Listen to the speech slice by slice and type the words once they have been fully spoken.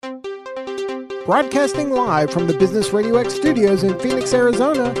Broadcasting live from the Business RadioX studios in Phoenix,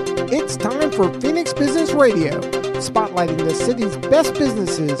 Arizona, it's time for Phoenix Business Radio, spotlighting the city's best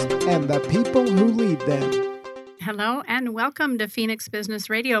businesses and the people who lead them. Hello and welcome to Phoenix Business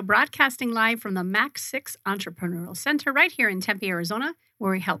Radio, broadcasting live from the Max 6 Entrepreneurial Center right here in Tempe, Arizona,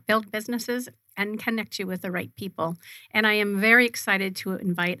 where we help build businesses and connect you with the right people. And I am very excited to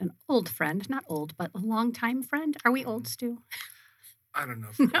invite an old friend, not old, but a longtime friend. Are we old, Stu? I don't know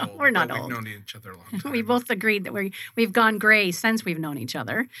if we're old. We're not but old. We've known each other a long time. We both agreed that we've gone gray since we've known each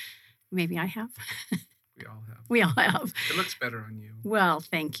other. Maybe I have. We all have. We all have. It looks better on you. Well,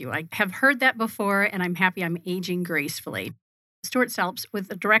 thank you. I have heard that before, and I'm happy I'm aging gracefully. Stuart Selbst, with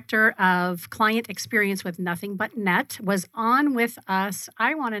the Director of Client Experience with Nothing But Net, was on with us,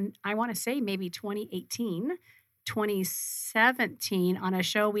 I want to say maybe 2018, 2017, on a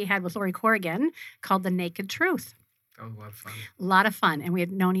show we had with Lori Corrigan called The Naked Truth. That was a lot of fun. A lot of fun. And we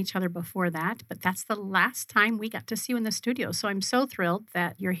had known each other before that, but that's the last time we got to see you in the studio. So I'm so thrilled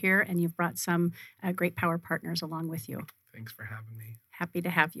that you're here and you've brought some great power partners along with you. Thanks for having me. Happy to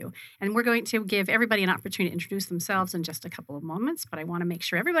have you. And we're going to give everybody an opportunity to introduce themselves in just a couple of moments, but I want to make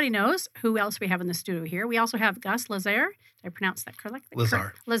sure everybody knows who else we have in the studio here. We also have Gus LaZear. Did I pronounce that correctly?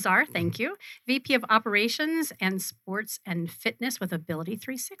 LaZear. LaZear, thank you. VP of Operations and Sports and Fitness with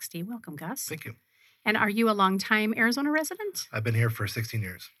Ability360. Welcome, Gus. Thank you. And are you a longtime Arizona resident? I've been here for 16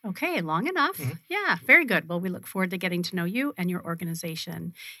 years. Okay, long enough. Mm-hmm. Yeah, very good. Well, we look forward to getting to know you and your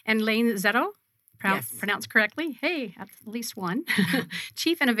organization. And Elaine Szeto, Yes. pronounced correctly? Hey, at least one.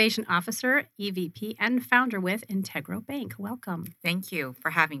 Chief Innovation Officer, EVP, and founder with Integro Bank. Welcome. Thank you for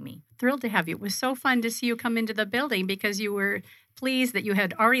having me. Thrilled to have you. It was so fun to see you come into the building because you were pleased that you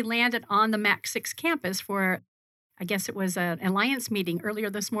had already landed on the Max 6 campus for, I guess it was an alliance meeting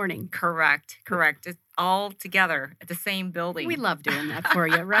earlier this morning. Correct. It's all together at the same building. We love doing that for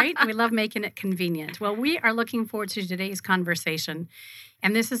you, right? We love making it convenient. Well, we are looking forward to today's conversation.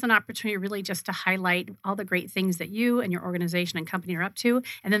 And this is an opportunity really just to highlight all the great things that you and your organization and company are up to.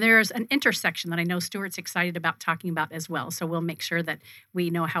 And then there's an intersection that I know Stuart's excited about talking about as well. So we'll make sure that we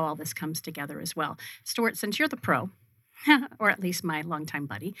know how all this comes together as well. Stuart, since you're the pro, or at least my longtime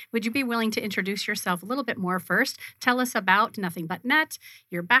buddy, would you be willing to introduce yourself a little bit more first? Tell us about Nothing But Net,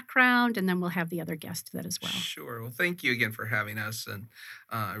 your background, and then we'll have the other guests do that as well. Sure. Well, thank you again for having us, and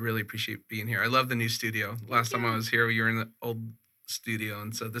I really appreciate being here. I love the new studio. Last time I was here, you were in the old studio,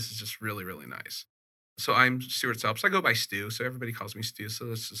 and so this is just really, really nice. So I'm Stuart Selbst. I go by Stu, so everybody calls me Stu, so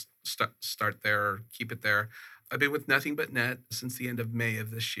let's just start there, or keep it there. I've been with Nothing But Net since the end of May of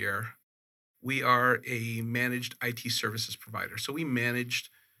this year. We are a managed IT services provider. So we manage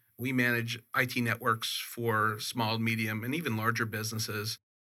IT networks for small, medium, and even larger businesses.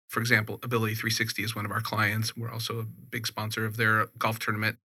 For example, Ability360 is one of our clients. We're also a big sponsor of their golf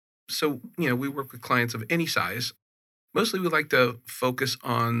tournament. So, we work with clients of any size. Mostly we like to focus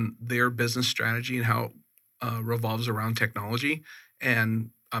on their business strategy and how it revolves around technology and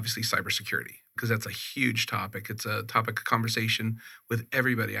obviously cybersecurity, because that's a huge topic. It's a topic of conversation with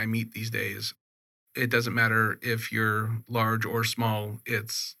everybody I meet these days. It doesn't matter if you're large or small.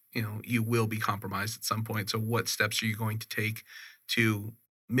 It's, you will be compromised at some point. So what steps are you going to take to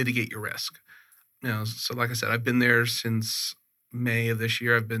mitigate your risk? So like I said, I've been there since May of this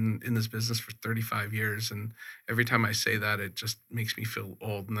year. I've been in this business for 35 years. And every time I say that, it just makes me feel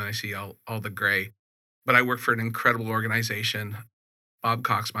old. And then I see all the gray. But I work for an incredible organization. Bob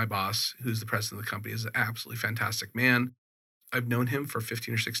Cox, my boss, who's the president of the company, is an absolutely fantastic man. I've known him for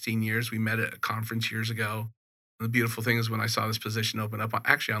 15 or 16 years. We met at a conference years ago. And the beautiful thing is when I saw this position open up,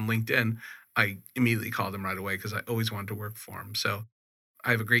 actually on LinkedIn, I immediately called him right away because I always wanted to work for him. So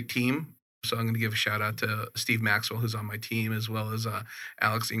I have a great team. So I'm going to give a shout out to Steve Maxwell, who's on my team, as well as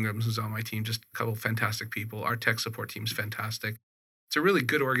Alex Ingram, who's on my team. Just a couple of fantastic people. Our tech support team is fantastic. It's a really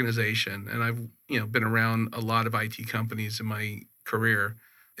good organization. And I've been around a lot of IT companies in my career.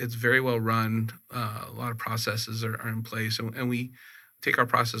 It's very well run. A lot of processes are in place. And we take our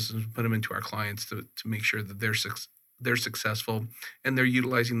processes and put them into our clients to make sure that they're successful and they're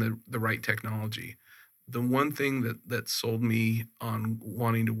utilizing the right technology. The one thing that sold me on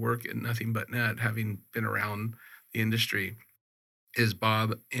wanting to work at Nothing But Net, having been around the industry, is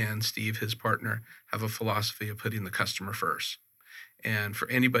Bob and Steve, his partner, have a philosophy of putting the customer first. And for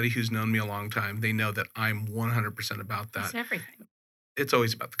anybody who's known me a long time, they know that I'm 100% about that. It's everything. It's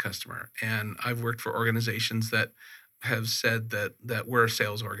always about the customer. And I've worked for organizations that have said that we're a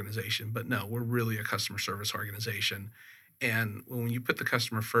sales organization, but no, we're really a customer service organization. And when you put the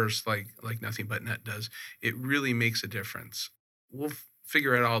customer first, like Nothing But Net does, it really makes a difference. We'll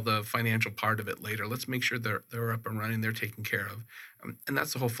figure out all the financial part of it later. Let's make sure they're up and running, they're taken care of. And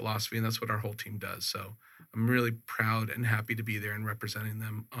that's the whole philosophy, and that's what our whole team does. So I'm really proud and happy to be there and representing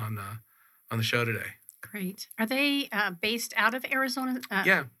them on the show today. Great. Are they based out of Arizona?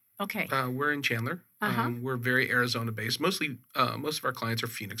 Yeah. Okay. We're in Chandler. We're very Arizona based. Mostly, most of our clients are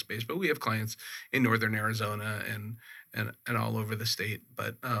Phoenix based, but we have clients in northern Arizona and all over the state.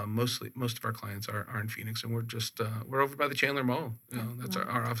 But most of our clients are in Phoenix, and we're over by the Chandler Mall. That's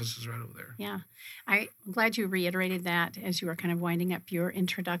our office is right over there. Yeah, I'm glad you reiterated that as you were kind of winding up your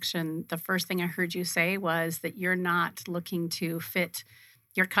introduction. The first thing I heard you say was that you're not looking to fit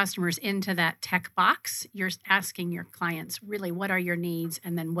your customers into that tech box. You're asking your clients, really, what are your needs?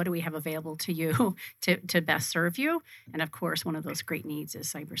 And then what do we have available to you to best serve you? And of course, one of those great needs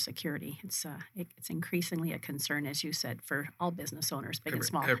is cybersecurity. It's increasingly a concern, as you said, for all business owners, big and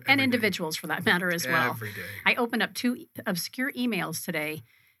small, and individuals for that matter as well. Every day. I opened up 2 obscure emails today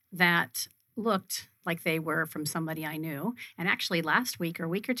that looked like they were from somebody I knew. And actually last week or a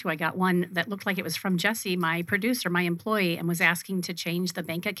week or two, I got one that looked like it was from Jesse, my producer, my employee, and was asking to change the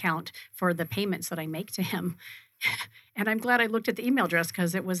bank account for the payments that I make to him. And I'm glad I looked at the email address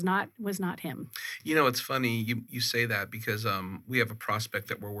because it was not him. It's funny you say that because we have a prospect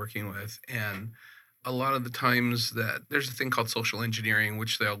that we're working with, and a lot of the times that there's a thing called social engineering,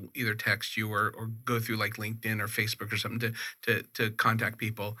 which they'll either text you or go through like LinkedIn or Facebook or something to contact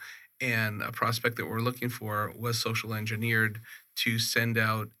people. And a prospect that we're looking for was social engineered to send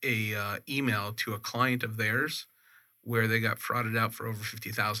out a email to a client of theirs where they got frauded out for over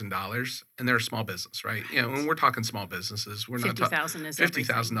 $50,000, and they're a small business, right? When we're talking small businesses, we're not talking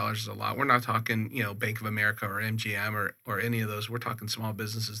 $50,000 is a lot. We're not talking Bank of America or MGM or any of those. We're talking small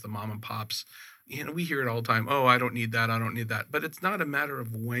businesses, the mom and pops. We hear it all the time. Oh, I don't need that. I don't need that. But it's not a matter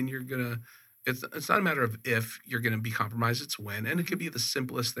of when you're gonna. It's not a matter of if you're going to be compromised, it's when. And it could be the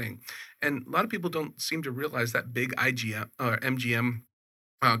simplest thing. And a lot of people don't seem to realize that big MGM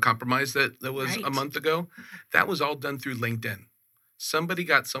compromise that was a month ago, that was all done through LinkedIn. Somebody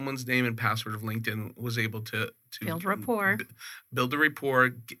got someone's name and password of LinkedIn, was able to build rapport. Build a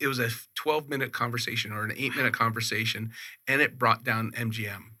rapport. It was a 12-minute conversation or an 8-minute conversation, and it brought down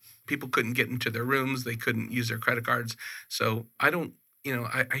MGM. People couldn't get into their rooms. They couldn't use their credit cards. So I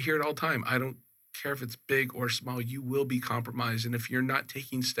hear it all the time. I don't care if it's big or small, you will be compromised. And if you're not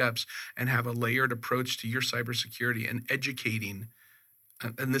taking steps and have a layered approach to your cybersecurity and educating,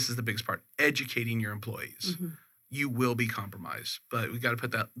 and this is the biggest part, educating your employees, you will be compromised. But we got to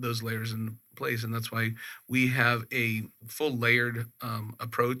put those layers in place. And that's why we have a full layered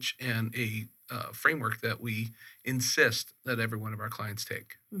approach and a framework that we insist that every one of our clients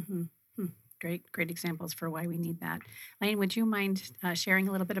take. Great examples for why we need that. Elaine, would you mind sharing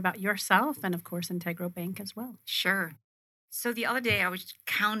a little bit about yourself and, of course, Integro Bank as well? Sure. So the other day I was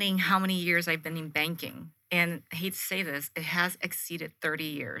counting how many years I've been in banking. And I hate to say this, it has exceeded 30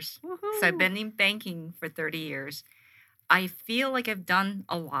 years. Woo-hoo. So I've been in banking for 30 years. I feel like I've done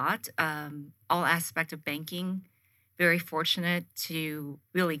a lot, all aspects of banking. Very fortunate to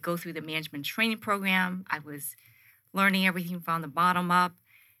really go through the management training program. I was learning everything from the bottom up.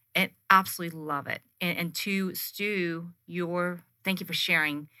 And absolutely love it. And to Stu, thank you for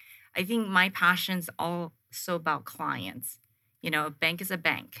sharing. I think my passion's also about clients. A bank is a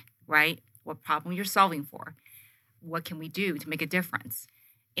bank, right? What problem you're solving for? What can we do to make a difference?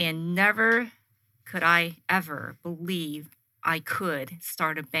 And never could I ever believe I could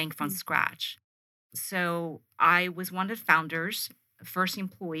start a bank from scratch. So I was one of the founders, first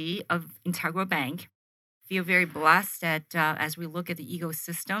employee of Integro Bank. Feel very blessed that as we look at the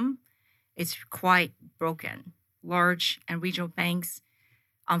ecosystem, it's quite broken. Large and regional banks,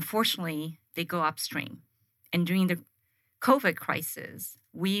 unfortunately, they go upstream. And during the COVID crisis,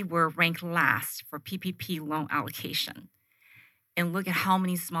 we were ranked last for PPP loan allocation. And look at how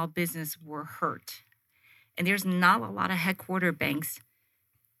many small businesses were hurt. And there's not a lot of headquarter banks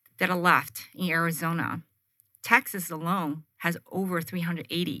that are left in Arizona. Texas alone has over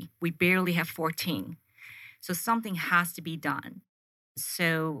 380. We barely have 14. So something has to be done.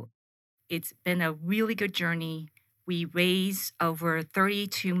 So it's been a really good journey. We raised over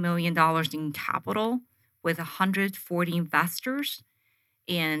 $32 million in capital with 140 investors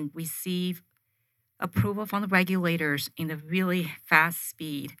and received approval from the regulators in a really fast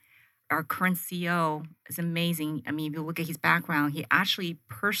speed. Our current CEO is amazing. I mean, if you look at his background, he actually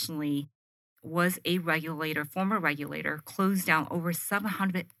personally was a regulator, former regulator, closed down over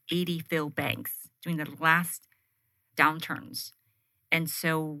 780 failed banks during the last downturns. And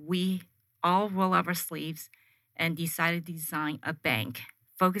so we all roll up our sleeves and decided to design a bank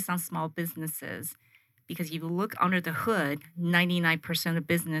focused on small businesses because you look under the hood, 99% of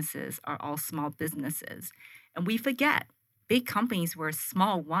businesses are all small businesses. And we forget big companies were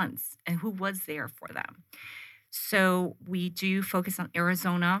small once, and who was there for them? So we do focus on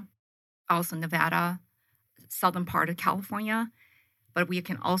Arizona, also Nevada, southern part of California, but we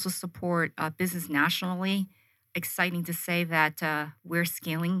can also support business nationally. Exciting to say that we're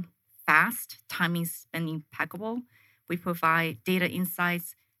scaling fast, timing's been impeccable. We provide data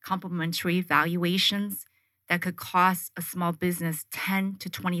insights, complementary valuations that could cost a small business $10,000 to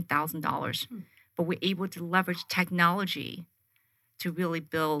 $20,000. But we're able to leverage technology to really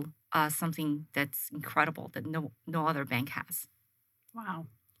build something that's incredible that no other bank has. Wow.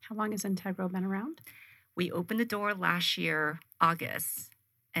 How long has Integro been around? We opened the door last year, August.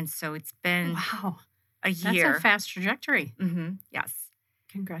 And so it's been a year. That's a fast trajectory. Yes.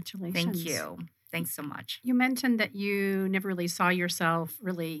 Congratulations. Thank you. Thanks so much. You mentioned that you never really saw yourself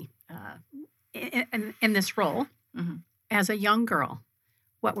really in this role. As a young girl.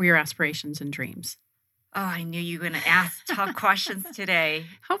 What were your aspirations and dreams? Oh, I knew you were going to ask tough questions today.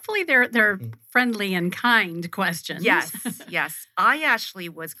 Hopefully they're friendly and kind questions. Yes. I actually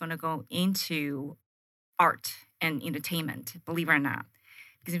was going to go into art and entertainment, believe it or not,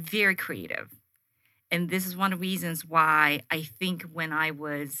 because I'm very creative. And this is one of the reasons why I think when I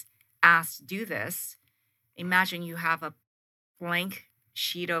was asked to do this, imagine you have a blank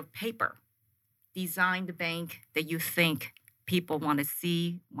sheet of paper. Design the bank that you think people want to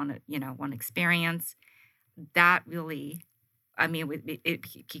see, want to experience. That really, it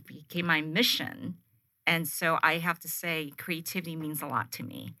became my mission. And so I have to say, creativity means a lot to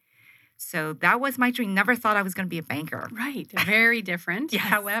me. So that was my dream. Never thought I was going to be a banker. Right. Very different. Yes.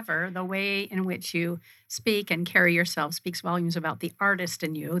 However, the way in which you speak and carry yourself speaks volumes about the artist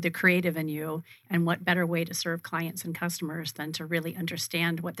in you, the creative in you, and what better way to serve clients and customers than to really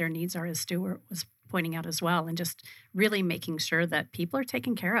understand what their needs are, as Stuart was pointing out as well, and just really making sure that people are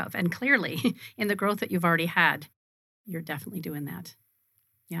taken care of. And clearly, in the growth that you've already had, you're definitely doing that.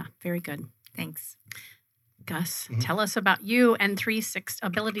 Yeah, very good. Thanks. Gus, tell us about you and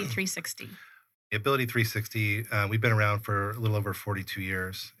Ability360. Ability360, we've been around for a little over 42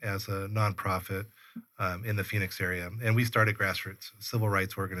 years as a nonprofit in the Phoenix area. And we started grassroots, a civil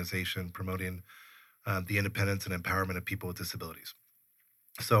rights organization promoting the independence and empowerment of people with disabilities.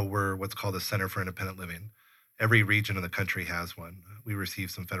 So we're what's called a Center for Independent Living. Every region in the country has one. We receive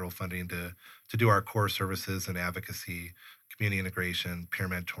some federal funding to do our core services and advocacy, community integration, peer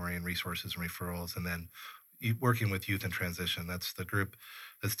mentoring, resources and referrals, and then working with youth in transition. That's the group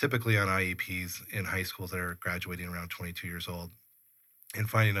that's typically on IEPs in high schools that are graduating around 22 years old, and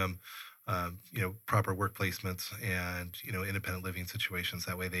finding them, proper work placements and, independent living situations.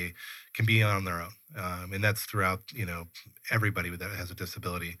 That way they can be on their own. And that's throughout, everybody that has a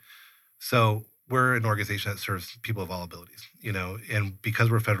disability. So we're an organization that serves people of all abilities, and because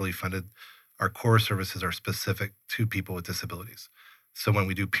we're federally funded, our core services are specific to people with disabilities. So when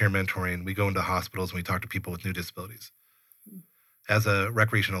we do peer mentoring, we go into hospitals and we talk to people with new disabilities. As a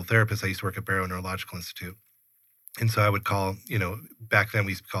recreational therapist, I used to work at Barrow Neurological Institute. And so I would call, back then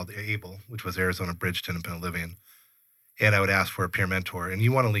we called the ABLE, which was Arizona Bridge to Independent Living. And I would ask for a peer mentor. And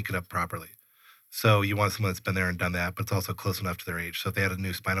you want to link it up properly. So you want someone that's been there and done that, but it's also close enough to their age. So if they had a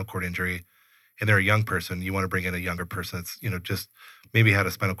new spinal cord injury and they're a young person, you want to bring in a younger person that's, just maybe had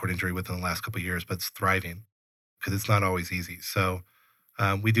a spinal cord injury within the last couple of years, but it's thriving, because it's not always easy. So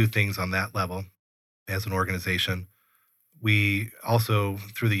we do things on that level as an organization. We also,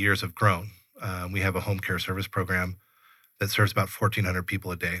 through the years, have grown. We have a home care service program that serves about 1,400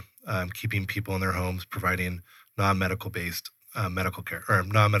 people a day, keeping people in their homes, providing non-medical based medical care, or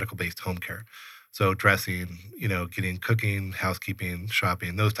non-medical based home care. So dressing, getting cooking, housekeeping,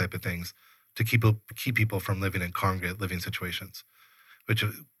 shopping, those type of things to keep people from living in congregate living situations, which,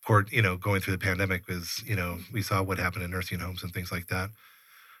 of course, going through the pandemic was, we saw what happened in nursing homes and things like that.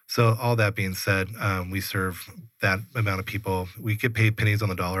 So all that being said, we serve that amount of people. We get paid pennies on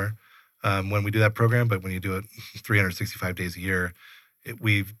the dollar when we do that program, but when you do it 365 days a year,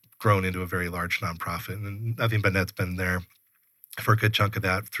 we've grown into a very large nonprofit. And Nothing But Net's been there for a good chunk of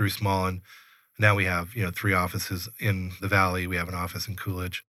that through small. And now we have, 3 offices in the Valley. We have an office in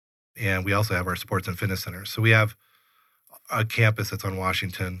Coolidge. And we also have our sports and fitness center. So we have a campus that's on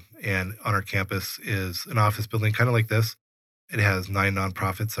Washington. And on our campus is an office building kind of like this. It has 9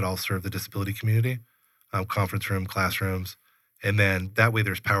 nonprofits that all serve the disability community, conference room, classrooms. And then that way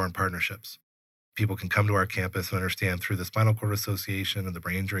there's power in partnerships. People can come to our campus and understand through the Spinal Cord Association and the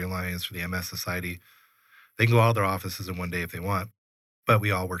Brain Injury Alliance or the MS Society. They can go all their offices in one day if they want, but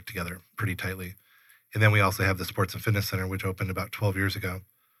we all work together pretty tightly. And then we also have the Sports and Fitness Center, which opened about 12 years ago.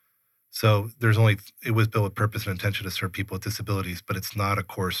 So it was built with purpose and intention to serve people with disabilities, but it's not a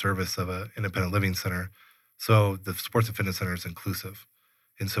core service of an independent living center. So the sports and fitness center is inclusive.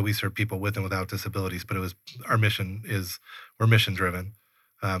 And so we serve people with and without disabilities, but we're mission driven.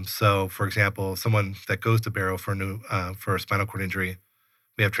 So for example, someone that goes to Barrow for a spinal cord injury,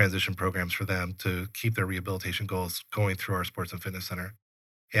 we have transition programs for them to keep their rehabilitation goals going through our sports and fitness center.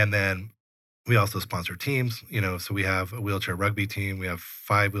 And then we also sponsor teams, so we have a wheelchair rugby team. We have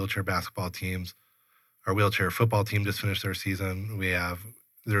 5 wheelchair basketball teams. Our wheelchair football team just finished their season.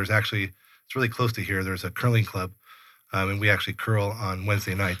 It's really close to here. There's a curling club, and we actually curl on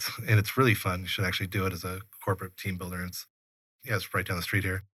Wednesday nights, and it's really fun. You should actually do it as a corporate team builder. It's right down the street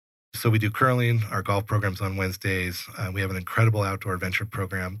here. So we do curling. Our golf program's on Wednesdays. We have an incredible outdoor adventure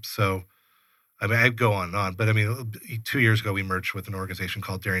program. So I'd go on and on, but 2 years ago, we merged with an organization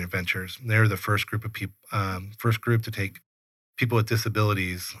called Daring Adventures. They're the first group to take people with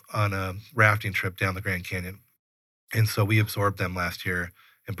disabilities on a rafting trip down the Grand Canyon. And so we absorbed them last year.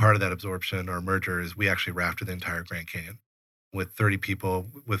 And part of that absorption or merger is we actually rafted the entire Grand Canyon with 30 people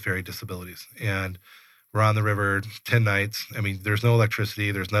with varied disabilities. And we're on the river 10 nights. There's no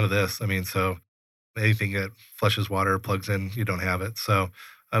electricity. There's none of this. So anything that flushes water, plugs in, you don't have it. So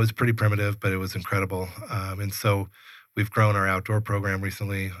it was pretty primitive, but it was incredible. And so we've grown our outdoor program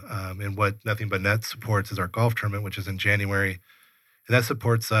recently. And what Nothing But Net supports is our golf tournament, which is in January. And that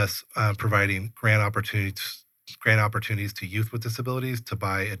supports us providing grant opportunities to youth with disabilities to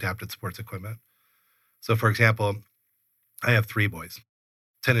buy adapted sports equipment. So, for example, I have 3 boys.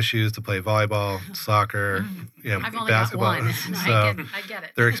 Tennis shoes to play volleyball, soccer, I've only basketball. got one. So I get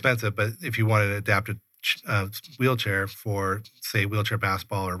it. they're expensive, but if you want an adapted wheelchair for, say, wheelchair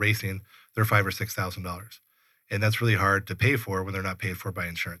basketball or racing, they're $5,000 or $6,000, and that's really hard to pay for when they're not paid for by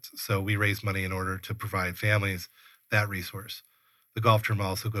insurance. So we raise money in order to provide families that resource. The golf tournament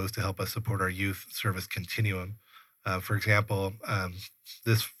also goes to help us support our youth service continuum. For example,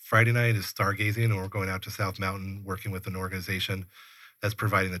 this Friday night is stargazing, and we're going out to South Mountain working with an organization that's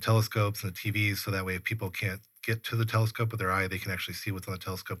providing the telescopes and the TVs, so that way if people can't get to the telescope with their eye, they can actually see what's on the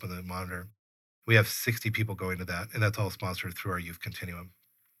telescope and the monitor. We have 60 people going to that, and that's all sponsored through our youth continuum.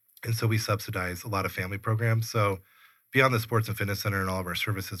 And so we subsidize a lot of family programs. So beyond the sports and fitness center and all of our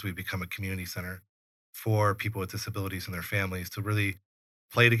services, we've become a community center for people with disabilities and their families to really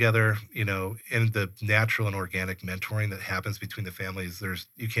play together, in the natural and organic mentoring that happens between the families.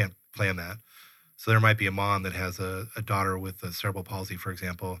 You can't plan that. So there might be a mom that has a daughter with a cerebral palsy, for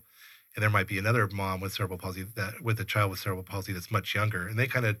example, and there might be another mom with cerebral palsy with a child with cerebral palsy that's much younger, and they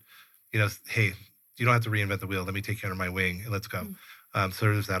kind of, hey, you don't have to reinvent the wheel. Let me take you under my wing and let's go. So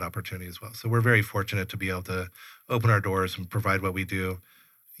there's that opportunity as well. So we're very fortunate to be able to open our doors and provide what we do.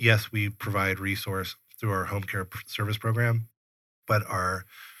 Yes, we provide resource through our home care service program, but our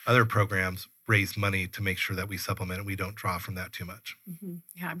other programs raise money to make sure that we supplement and we don't draw from that too much. Mm-hmm.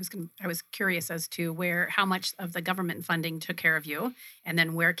 Yeah, I was curious as to how much of the government funding took care of you, and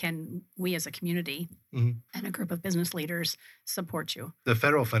then where can we as a community and a group of business leaders support you? The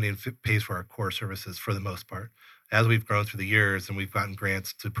federal funding pays for our core services for the most part. As we've grown through the years and we've gotten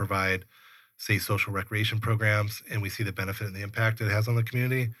grants to provide, say, social recreation programs, and we see the benefit and the impact it has on the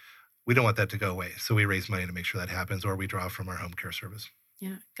community, we don't want that to go away. So we raise money to make sure that happens, or we draw from our home care service.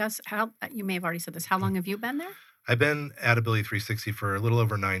 Yeah. Gus, you may have already said this. How long have you been there? I've been at Ability360 for a little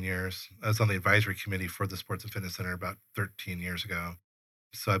over 9 years. I was on the advisory committee for the Sports and Fitness Center about 13 years ago.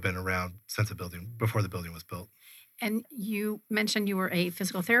 So I've been around since before the building was built. And you mentioned you were a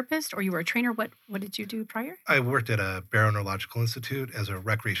physical therapist or you were a trainer. What did you do prior? I worked at a Barrow Neurological Institute as a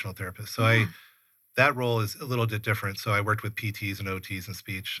recreational therapist. So that role is a little bit different. So I worked with PTs and OTs and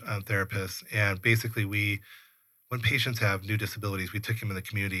speech therapists. And basically when patients have new disabilities, we took them in the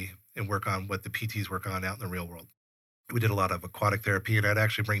community and work on what the PTs work on out in the real world. We did a lot of aquatic therapy, and I'd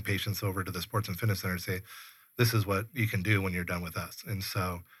actually bring patients over to the Sports and Fitness Center and say, this is what you can do when you're done with us. And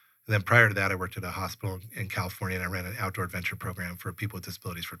then prior to that, I worked at a hospital in California, and I ran an outdoor adventure program for people with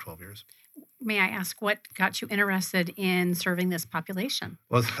disabilities for 12 years. May I ask what got you interested in serving this population?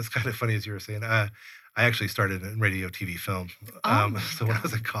 Well, it's kind of funny as you were saying. I actually started in radio, TV, film. So when I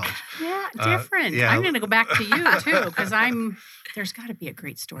was in college. Yeah, different. Yeah. I'm going to go back to you, too, because there's got to be a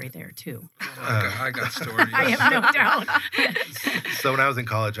great story there, too. I got stories. I have no doubt. So when I was in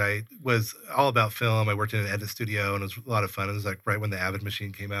college, I was all about film. I worked in an edit studio, and it was a lot of fun. It was like right when the Avid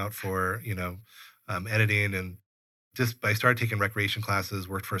machine came out for, editing. And I started taking recreation classes,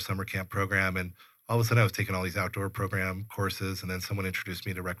 worked for a summer camp program, and all of a sudden I was taking all these outdoor program courses, and then someone introduced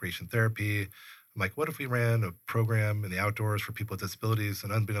me to recreation therapy. I'm like, what if we ran a program in the outdoors for people with disabilities?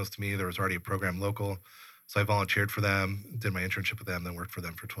 And unbeknownst to me, there was already a program local. So I volunteered for them, did my internship with them, then worked for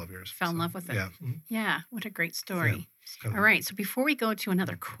them for 12 years. Fell in love with it. Yeah. Yeah. What a great story. Yeah. All right. So before we go to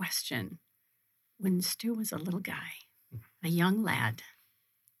another question, when Stu was a little guy, a young lad,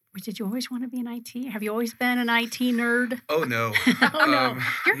 did you always want to be in IT? Have you always been an IT nerd? Oh, no. Oh,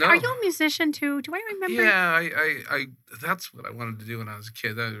 no. No. Are you a musician too? Do I remember? Yeah, I that's what I wanted to do when I was a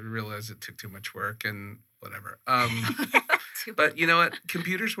kid. I realized it took too much work and whatever. But you know what?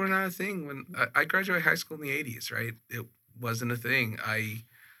 Computers were not a thing when I graduated high school in the 80s, right? It wasn't a thing. I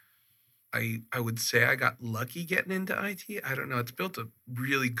would say I got lucky getting into IT. I don't know. It's built a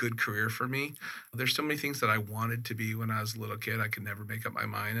really good career for me. There's so many things that I wanted to be when I was a little kid. I could never make up my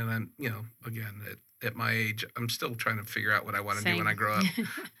mind. And I'm, again, at my age, I'm still trying to figure out what I want to do when I grow up.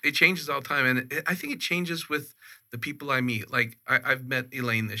 It changes all the time. And I think it changes with the people I meet. Like I've met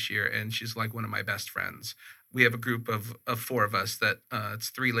Elaine this year, and she's like one of my best friends. We have a group of 4 of us that it's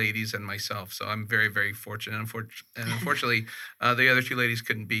 3 ladies and myself. So I'm very, very fortunate. And unfortunately, the other 2 ladies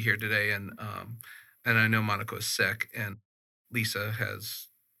couldn't be here today. And I know Monica is sick and Lisa has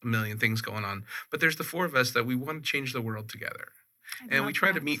a million things going on. But there's the 4 of us that we want to change the world together. And we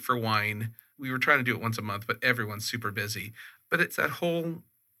try to meet for wine. We were trying to do it once a month, but everyone's super busy. But it's that whole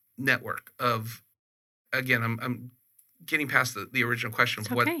network of, again, I'm getting past the original question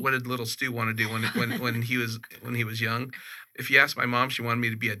of what did little Stu want to do when he was young. If you ask my mom, she wanted me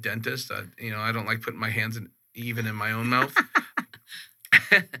to be a dentist. I don't like putting my hands even in my own mouth.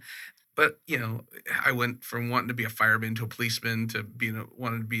 But I went from wanting to be a fireman to a policeman to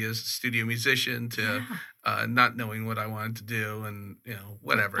wanting to be a studio musician to not knowing what I wanted to do and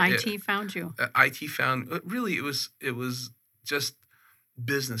whatever. IT found you. IT found really it was just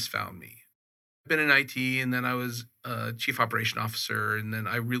business found me. I've been in IT, and then I was chief operation officer, and then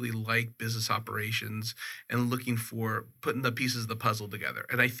I really like business operations and looking for putting the pieces of the puzzle together.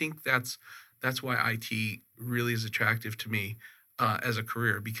 And I think that's why IT really is attractive to me as a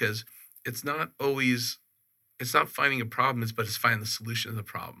career, because it's not finding a problem, but it's finding the solution to the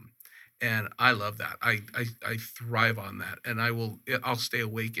problem. And I love that. I thrive on that. And I'll stay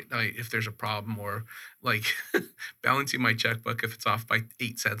awake at night if there's a problem, or like balancing my checkbook if it's off by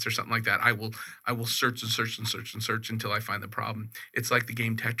 8 cents or something like that. I will search and search and search and search until I find the problem. It's like the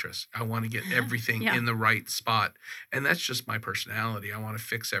game Tetris. I want to get everything in the right spot. And that's just my personality. I want to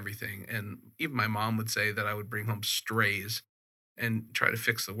fix everything. And even my mom would say that I would bring home strays and try to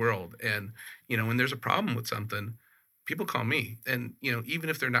fix the world. And, when there's a problem with something, people call me, and even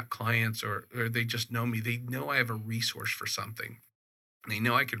if they're not clients or they just know me, they know I have a resource for something. They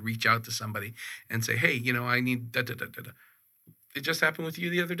know I could reach out to somebody and say, hey, I need da da da da da. It just happened with you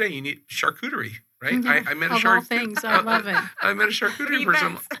the other day. You need charcuterie, right? Yeah. I met a of all things, I love it. I met a charcuterie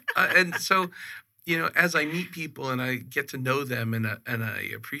person, and so as I meet people and I get to know them and I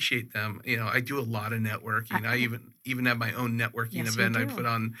appreciate them, I do a lot of networking. I even have my own networking event. I put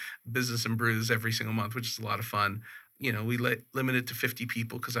on Business and Brews every single month, which is a lot of fun. We limit it to 50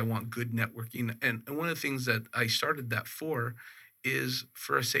 people because I want good networking. And one of the things that I started that for is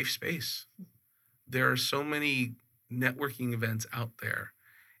for a safe space. There are so many networking events out there.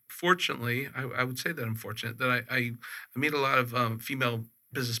 Fortunately, I would say that I'm fortunate that I meet a lot of female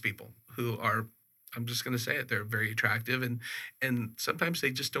business people who are, I'm just going to say it, they're very attractive. And sometimes they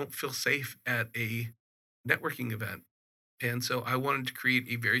just don't feel safe at a networking event. And so I wanted to create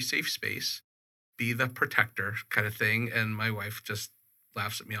a very safe space, be the protector kind of thing. And my wife just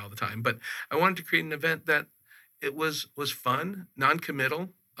laughs at me all the time. But I wanted to create an event that it was fun, non-committal.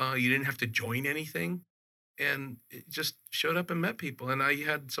 You didn't have to join anything. And it just showed up and met people. And I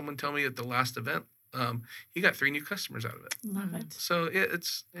had someone tell me at the last event, he got 3 new customers out of it. Love it. So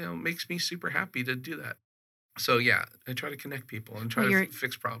it's makes me super happy to do that. So yeah, I try to connect people and try to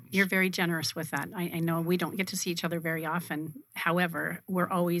fix problems. You're very generous with that. I know we don't get to see each other very often. However, we're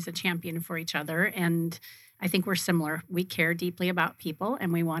always a champion for each other, and I think we're similar. We care deeply about people,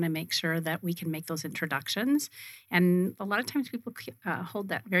 and we want to make sure that we can make those introductions. And a lot of times people hold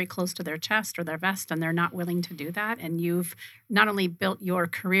that very close to their chest or their vest, and they're not willing to do that. And you've not only built your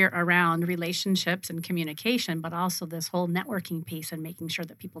career around relationships and communication, but also this whole networking piece and making sure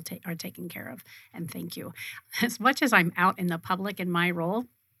that people are taken care of. And thank you. As much as I'm out in the public in my role,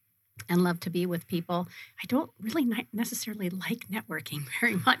 and love to be with people, I don't really necessarily like networking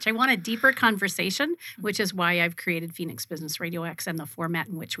very much. I want a deeper conversation, which is why I've created Phoenix Business RadioX and the format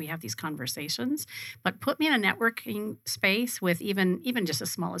in which we have these conversations. But put me in a networking space with even just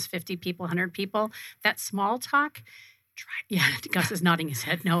as small as 50 people, 100 people, that small talk. Yeah, Gus is nodding his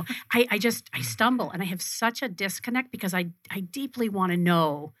head. No, I stumble, and I have such a disconnect because I deeply want to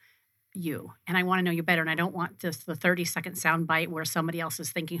know you, and I want to know you better, and I don't want just the 30-second sound bite where somebody else is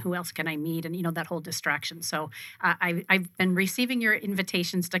thinking, who else can I meet, and that whole distraction. So I've been receiving your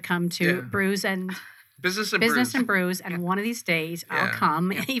invitations to come to Brews and Business and Brews, and one of these days I'll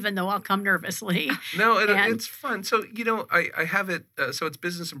come, even though I'll come nervously. No, it's fun. So, I have it, so it's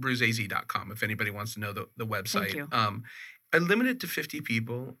businessandbrewsaz.com if anybody wants to know the website. Thank you. I limit it to 50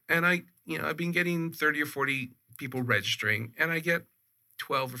 people, and I've been getting 30 or 40 people registering, and I get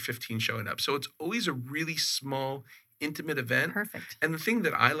 12 or 15 showing up. So it's always a really small, intimate event. Perfect. And the thing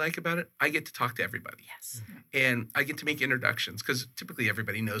that I like about it, I get to talk to everybody. Yes. And I get to make introductions because typically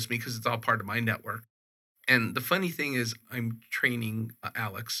everybody knows me because it's all part of my network. And the funny thing is I'm training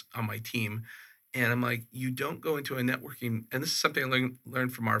Alex on my team. And I'm like, you don't go into a networking, and this is something I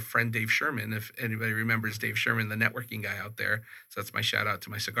learned from our friend Dave Sherman. If anybody remembers Dave Sherman, the networking guy out there. So that's my shout out to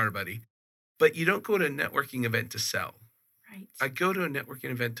my cigar buddy. But you don't go to a networking event to sell. Right. I go to a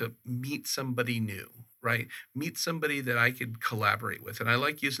networking event to meet somebody new, right? Meet somebody that I could collaborate with. And I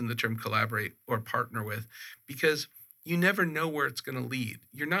like using the term collaborate or partner with because you never know where it's going to lead.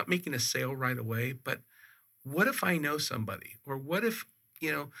 You're not making a sale right away, but what if I know somebody? Or what if,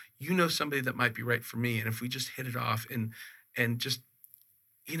 you know somebody that might be right for me? And if we just hit it off and just,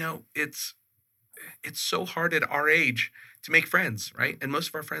 it's so hard at our age to make friends, right? And most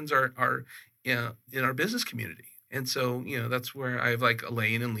of our friends are in our business community. And so, that's where I have like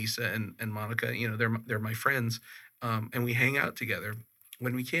Elaine and Lisa and Monica, they're my friends. And we hang out together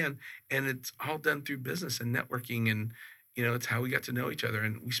when we can. And it's all done through business and networking. And, it's how we got to know each other.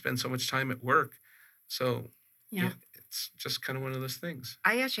 And we spend so much time at work. So, it's just kind of one of those things.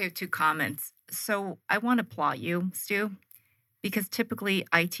 I actually have 2 comments. So I want to applaud you, Stu, because typically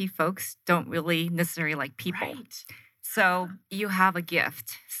IT folks don't really necessarily like people. Right. So you have a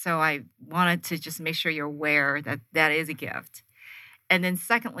gift. So I wanted to just make sure you're aware that that is a gift. And then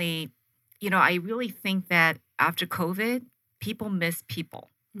secondly, I really think that after COVID, people miss people.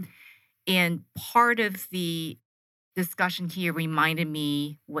 Mm. And part of the discussion here reminded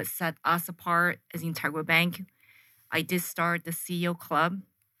me what set us apart as Integro Bank. I did start the CEO Club.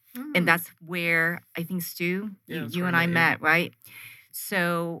 And that's where I think, Stu, you and I met, right?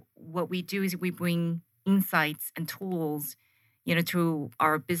 So what we do is we bring insights and tools, to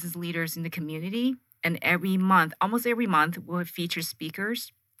our business leaders in the community. And almost every month, we'll feature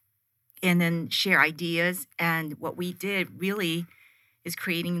speakers and then share ideas. And what we did really is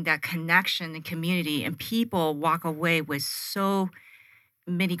creating that connection and community. And people walk away with so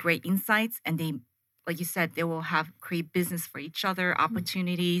many great insights. And they, like you said, they will create business for each other,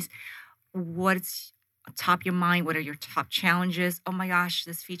 opportunities. What's top of your mind? What are your top challenges? Oh my gosh,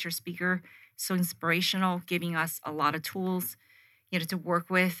 this feature speaker, so inspirational, giving us a lot of tools, to work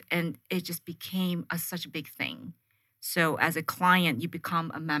with. And it just became such a big thing. So as a client, you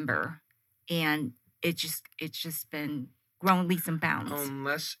become a member, and it's just been grown leaps and bounds.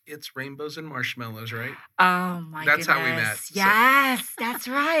 Unless it's rainbows and marshmallows, right? Oh my goodness. That's how we met. Yes, that's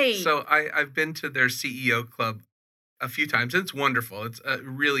right. So I've been to their CEO club a few times, and it's wonderful. It's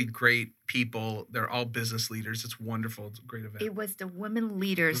really great people. They're all business leaders. It's wonderful. It's a great event. It was the women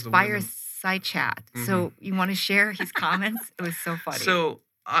leaders fireside chat. Mm-hmm. So you want to share his comments? It was so funny. So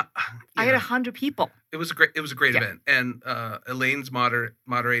I had 100 people. It was a great event, and Elaine's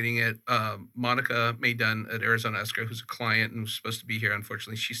moderating it. Monica Maydun at Arizona Escrow, who's a client and was supposed to be here.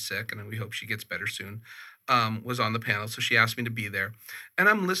 Unfortunately, she's sick, and we hope she gets better soon. Was on the panel, so she asked me to be there, and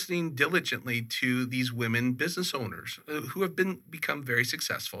I'm listening diligently to these women business owners who have become very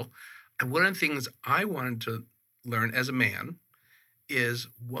successful. And one of the things I wanted to learn as a man is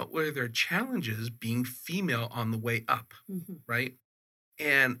what were their challenges being female on the way up, right?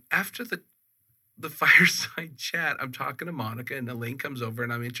 And after the fireside chat, I'm talking to Monica, and Elaine comes over,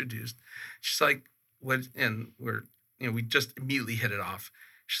 and I'm introduced. She's like, "What?" And we just immediately hit it off.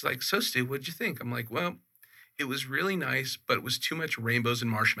 She's like, "So, Stu, what'd you think?" I'm like, "Well, it was really nice, but it was too much rainbows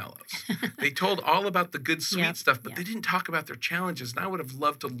and marshmallows." They told all about the good, sweet stuff, but they didn't talk about their challenges. And I would have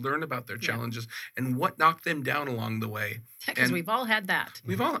loved to learn about their challenges and what knocked them down along the way. Because we've all had that.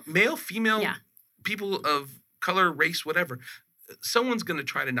 We've all, male, female, people of color, race, whatever. Someone's going to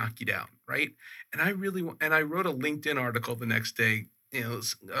try to knock you down, right? And I wrote a LinkedIn article the next day,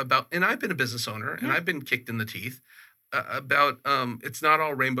 about, and I've been a business owner, and I've been kicked in the teeth. About it's not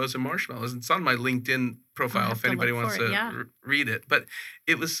all rainbows and marshmallows. It's on my LinkedIn profile if anybody wants to read it. But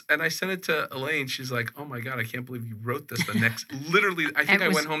it was, and I sent it to Elaine. She's like, "Oh my God, I can't believe you wrote this." The next, literally, I think I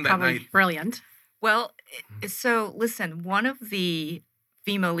went home that night. Brilliant. Well, so listen, one of the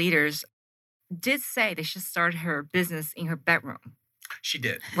female leaders did say that she started her business in her bedroom. She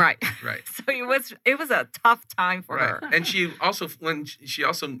did. Right. Right. So it was a tough time for Right. her. And she also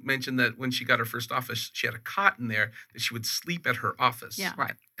mentioned that when she got her first office, she had a cot in there that she would sleep at her office. Yeah.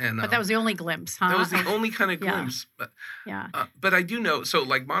 Right. And But that was the only glimpse, huh? that was the only kind of Yeah. glimpse. Yeah. But I do know. So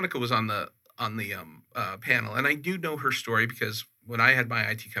like Monica was on the panel, and I do know her story because when I had my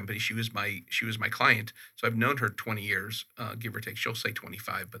IT company, she was my client. So I've known her 20 years, give or take. She'll say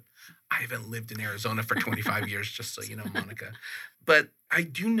 25, but I haven't lived in Arizona for 25 years, just so you know, Monica. But I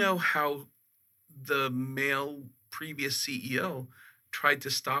do know how the male previous CEO tried to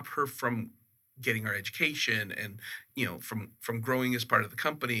stop her from getting her education and from growing as part of the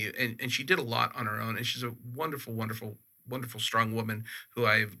company, and she did a lot on her own, and she's a wonderful strong woman who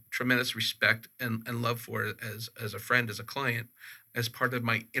I have tremendous respect and love for as a friend, as a client, as part of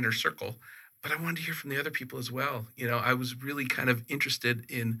my inner circle. But I wanted to hear from the other people as well. I was really kind of interested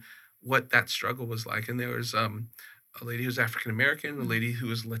in what that struggle was like, and there was a lady who's African American, a lady who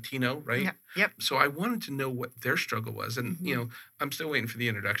was Latino, right? Yep. So I wanted to know what their struggle was. And, I'm still waiting for the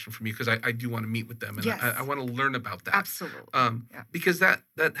introduction from you because I do want to meet with them. And Yes. I want to learn about that. Absolutely. Because that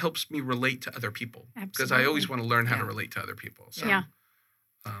helps me relate to other people. Because I always want to learn how to relate to other people. So, Yeah.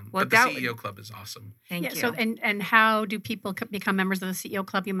 But the CEO Club is awesome. Thank you. So, and how do people become members of the CEO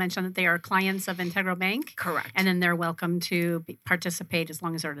Club? You mentioned that they are clients of Integro Bank. Correct. And then they're welcome to participate as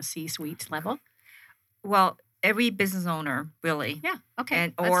long as they're at a C-suite level. Well, every business owner, really. Yeah. Okay.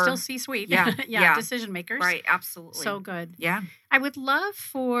 And- That's or- still C-suite. Yeah, yeah. yeah. Decision makers. Right. Absolutely. So good. yeah. I would love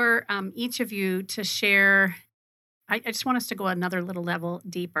for each of you to share. I just want us to go another little level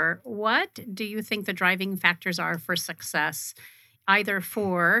deeper. What do you think the driving factors are for success, either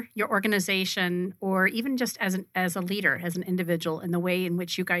for your organization or even just as a leader, as an individual, in the way in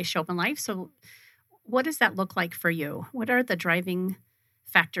which you guys show up in life? So, what does that look like for you? What are the driving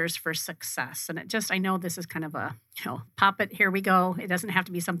factors for success? And I know this is kind of a, pop it, here we go. It doesn't have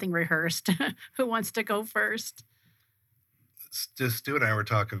to be something rehearsed. Who wants to go first? Just Stu and I were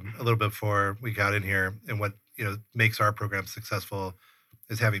talking a little bit before we got in here, and what makes our program successful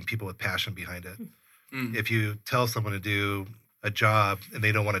is having people with passion behind it. Mm. If you tell someone to do a job and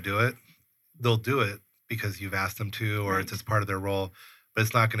they don't want to do it, they'll do it because you've asked them to, or it's as part of their role, but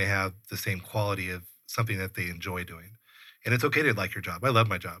it's not going to have the same quality of something that they enjoy doing. And it's okay to like your job. I love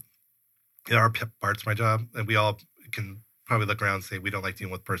my job. There are parts of my job, and we all can probably look around and say we don't like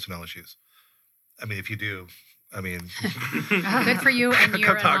dealing with personnel issues. I mean, if you do, Good for you, and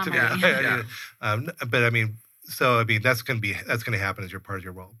you're come talk to me. Yeah. But that's going to happen as you're part of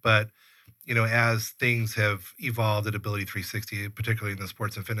your role. But as things have evolved at Ability360, particularly in the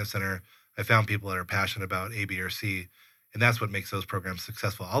sports and fitness center, I found people that are passionate about A, B, or C, and that's what makes those programs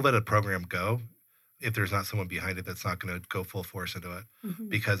successful. I'll let a program go if there's not someone behind it that's not going to go full force into it,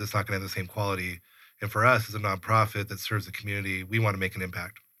 because it's not going to have the same quality. And for us as a nonprofit that serves the community, we want to make an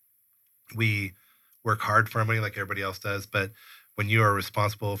impact. We work hard for money like everybody else does, but when you are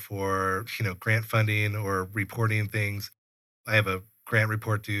responsible for grant funding or reporting things, I have a grant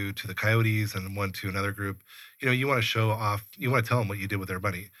report due to the Coyotes and one to another group. You want to show off, you want to tell them what you did with their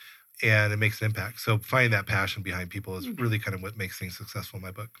money, and it makes an impact. So finding that passion behind people is really kind of what makes things successful in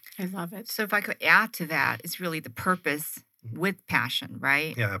my book. I love it. So if I could add to that, it's really the purpose with passion,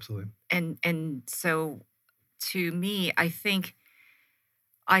 right? Yeah, absolutely. And so to me, I think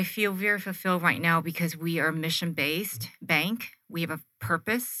I feel very fulfilled right now because we are a mission-based bank. We have a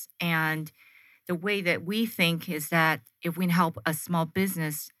purpose, and the way that we think is that if we can help a small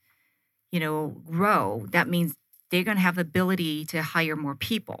business, grow, that means they're going to have the ability to hire more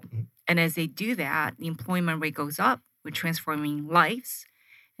people. And as they do that, the employment rate goes up. We're transforming lives,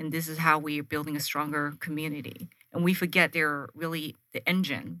 and this is how we are building a stronger community. And we forget they're really the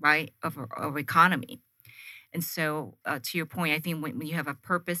engine, right, of our economy. And so, to your point, I think when you have a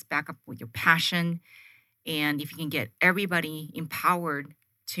purpose, back up with your passion, and if you can get everybody empowered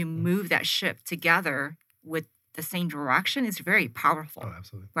to move that ship together with the same direction, it's very powerful. Oh,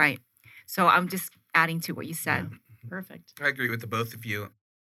 absolutely. Right. So I'm just adding to what you said. Yeah. Perfect. I agree with the both of you.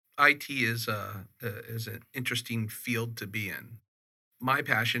 IT is an interesting field to be in. My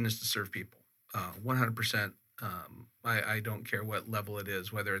passion is to serve people, 100%. I don't care what level it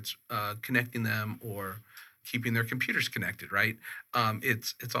is, whether it's connecting them or keeping their computers connected, right?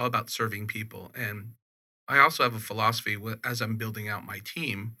 It's all about serving people. And I also have a philosophy as I'm building out my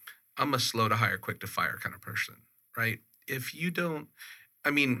team, I'm a slow to hire, quick to fire kind of person, right? If you don't,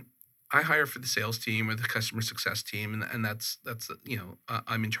 I hire for the sales team or the customer success team, and that's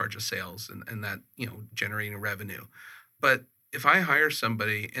I'm in charge of sales and that generating revenue. But if I hire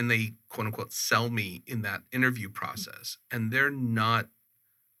somebody and they quote unquote sell me in that interview process, and they're not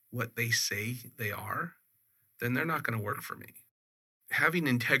what they say they are, then they're not going to work for me. having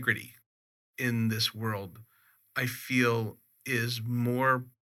integrity in this world, I feel it's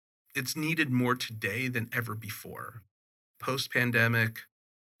needed more today than ever before. Post pandemic,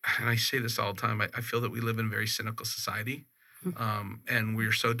 and I say this all the time, I feel that we live in a very cynical society, and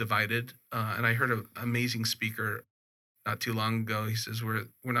we're so divided. And I heard an amazing speaker not too long ago. He says we're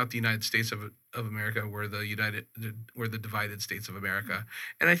not the United States of America. We're the divided states of America.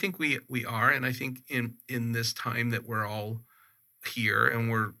 And I think we are. And I think in this time that we're all here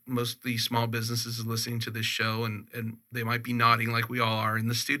and we're mostly small businesses listening to this show, and they might be nodding like we all are in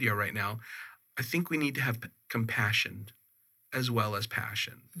the studio right now. I think we need to have compassion as well as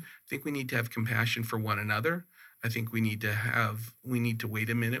passion. I think we need to have compassion for one another. I think we need to wait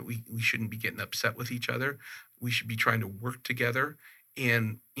a minute. We shouldn't be getting upset with each other. We should be trying to work together.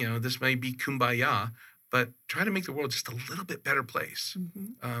 And, this may be kumbaya, but try to make the world just a little bit better place.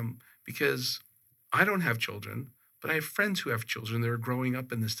 Because I don't have children, but I have friends who have children that are growing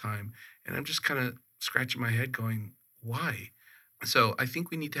up in this time. And I'm just kind of scratching my head going, why? So I think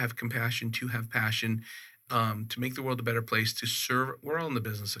we need to have compassion, to have passion, to make the world a better place, to serve. We're all in the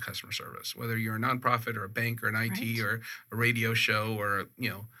business of customer service, whether you're a nonprofit or a bank or an IT or a radio show or,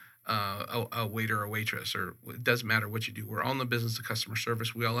 a waiter or waitress, or it doesn't matter what you do. We're all in the business of customer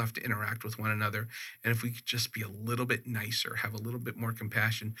service. We all have to interact with one another. And if we could just be a little bit nicer, have a little bit more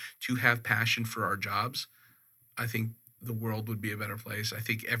compassion, to have passion for our jobs, I think the world would be a better place. I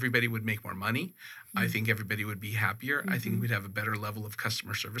think everybody would make more money. I think everybody would be happier. I think we'd have a better level of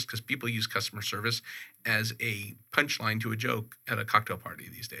customer service, because people use customer service as a punchline to a joke at a cocktail party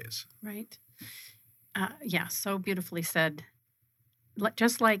these days. Right. Yeah, so beautifully said.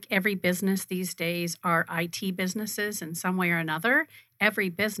 Just like every business these days are IT businesses in some way or another, every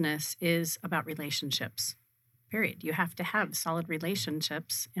business is about relationships. Period. You have to have solid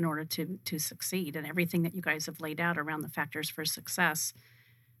relationships in order to succeed. And everything that you guys have laid out around the factors for success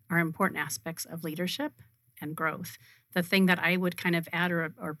are important aspects of leadership and growth. The thing that I would kind of add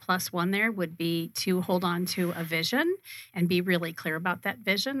or plus one there would be to hold on to a vision and be really clear about that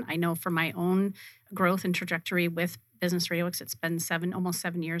vision. I know for my own growth and trajectory with Business RadioX, it's been almost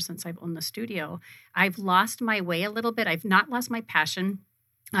 7 years since I've owned the studio. I've lost my way a little bit. I've not lost my passion.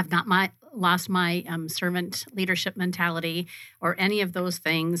 I've not lost my servant leadership mentality or any of those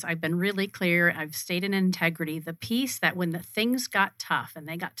things. I've been really clear. I've stayed in integrity. The piece that when the things got tough, and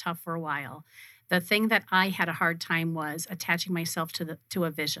they got tough for a while, the thing that I had a hard time was attaching myself to a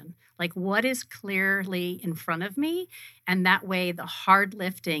vision. Like, what is clearly in front of me? And that way, the hard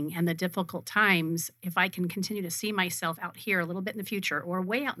lifting and the difficult times, if I can continue to see myself out here a little bit in the future or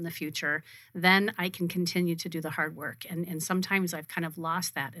way out in the future, then I can continue to do the hard work. And sometimes I've kind of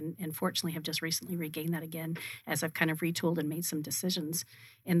lost that, and fortunately have just recently regained that again as I've kind of retooled and made some decisions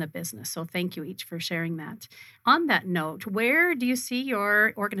in the business. So thank you each for sharing that. On that note, where do you see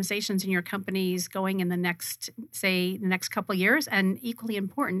your organizations and your companies going in the next couple of years? And equally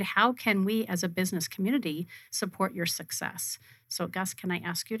important, how can we as a business community support your success? So Gus, can I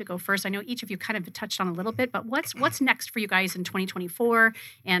ask you to go first? I know each of you kind of touched on a little bit, but what's next for you guys in 2024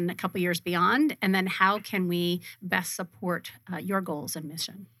 and a couple of years beyond? And then how can we best support your goals and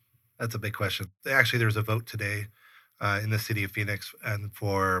mission? That's a big question. Actually, there's a vote today in the city of Phoenix and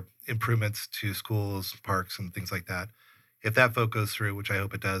for improvements to schools, parks, and things like that. If that vote goes through, which I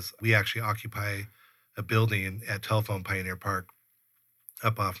hope it does, we actually occupy a building at Telephone Pioneer Park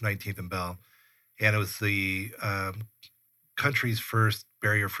up off 19th and Bell. And it was the country's first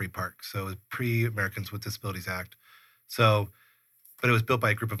barrier-free park. So it was pre-Americans with Disabilities Act. So, but it was built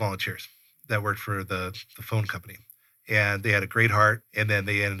by a group of volunteers that worked for the phone company. And they had a great heart. And then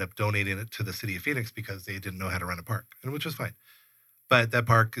they ended up donating it to the city of Phoenix because they didn't know how to run a park, and which was fine. But that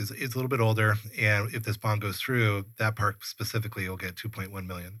park is a little bit older. And if this bond goes through, that park specifically will get $2.1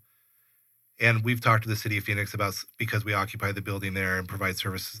 million. And we've talked to the city of Phoenix about, because we occupy the building there and provide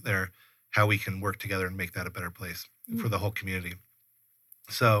services there, how we can work together and make that a better place for the whole community.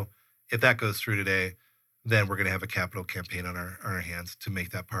 So if that goes through today, then we're going to have a capital campaign on our hands to make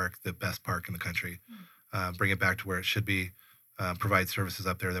that park the best park in the country, bring it back to where it should be, provide services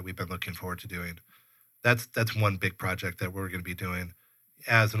up there that we've been looking forward to doing. That's one big project that we're going to be doing.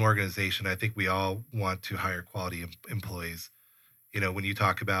 As an organization, I think we all want to hire quality employees. When you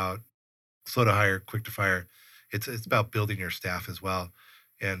talk about slow to hire, quick to fire, it's about building your staff as well.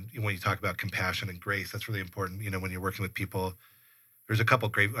 And when you talk about compassion and grace, that's really important. When you're working with people, there's a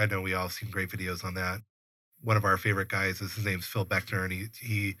couple I know we all seen great videos on that. One of our favorite guys, his name's Phil Beckner, and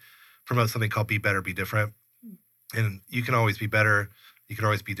he promotes something called Be Better, Be Different. And you can always be better, you can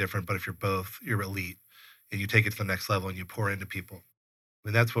always be different, but if you're both, you're elite. And you take it to the next level and you pour into people.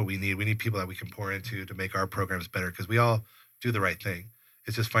 And that's what we need. We need people that we can pour into to make our programs better, because we all do the right thing.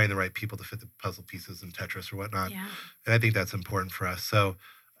 It's just finding the right people to fit the puzzle pieces in Tetris or whatnot. Yeah. And I think that's important for us. So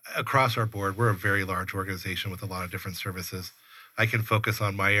across our board, we're a very large organization with a lot of different services. I can focus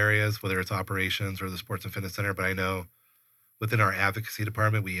on my areas, whether it's operations or the sports and fitness center, but I know within our advocacy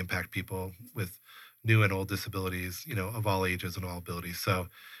department, we impact people with new and old disabilities, of all ages and all abilities. So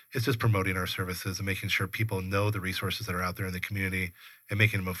it's just promoting our services and making sure people know the resources that are out there in the community and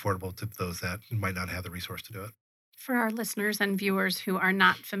making them affordable to those that might not have the resource to do it. For our listeners and viewers who are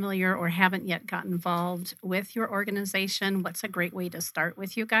not familiar or haven't yet gotten involved with your organization, what's a great way to start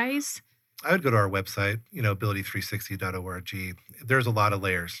with you guys? I would go to our website, ability360.org. There's a lot of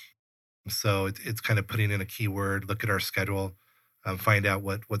layers. So it's kind of putting in a keyword, look at our schedule, find out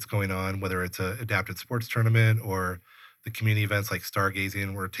what's going on, whether it's an adapted sports tournament or the community events like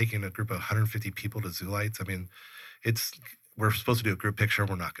stargazing. We're taking a group of 150 people to Zoo Lights. I mean, we're supposed to do a group picture.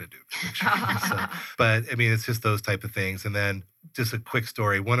 We're not going to do a group picture. But I mean, it's just those type of things. And then just a quick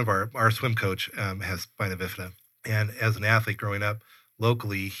story. One of our swim coach has spina bifida. And as an athlete growing up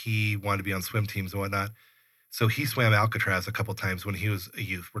locally, he wanted to be on swim teams and whatnot. So he swam Alcatraz a couple times when he was a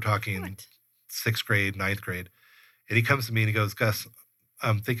youth. We're talking 6th grade, 9th grade. And he comes to me and he goes, Gus,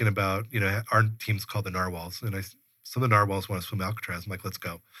 I'm thinking about, our team's called the Narwhals. And some of the Narwhals want to swim Alcatraz. I'm like, let's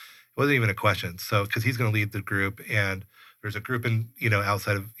go. It wasn't even a question. So, because he's going to lead the group, and there's a group in,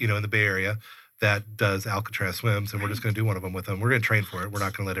 outside of, in the Bay Area that does Alcatraz swims, and we're just going to do one of them with them. We're going to train for it. We're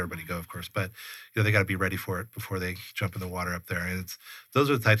not going to let everybody go, of course, but they got to be ready for it before they jump in the water up there. And those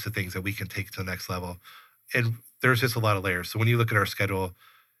are the types of things that we can take to the next level. And there's just a lot of layers. So when you look at our schedule,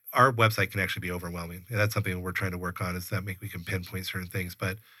 our website can actually be overwhelming. And that's something we're trying to work on, is that we can pinpoint certain things.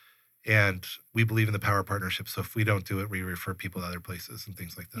 And we believe in the power of partnership. So if we don't do it, we refer people to other places and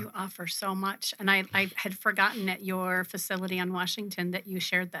things like that. You offer so much. And I had forgotten at your facility on Washington that you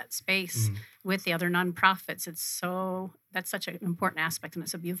shared that space with the other nonprofits. That's such an important aspect, and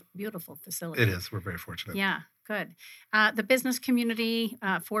it's a beautiful facility. It is. We're very fortunate. Yeah, good. The business community,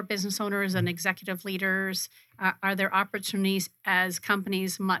 for business owners and executive leaders, are there opportunities as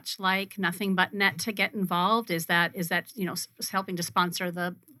companies much like Nothing But Net to get involved? Is that helping to sponsor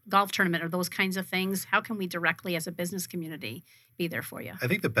the golf tournament or those kinds of things? How can we directly as a business community be there for you? I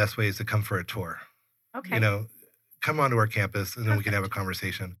think the best way is to come for a tour. Okay. Come onto our campus and then we can have a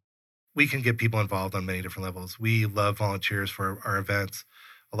conversation. We can get people involved on many different levels. We love volunteers for our events.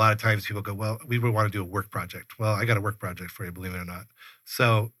 A lot of times people go, well, we would want to do a work project. Well, I got a work project for you, believe it or not.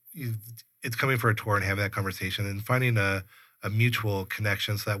 So it's coming for a tour and having that conversation and finding a mutual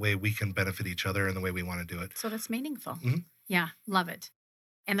connection, so that way we can benefit each other in the way we want to do it. So that's meaningful. Mm-hmm. Yeah, love it.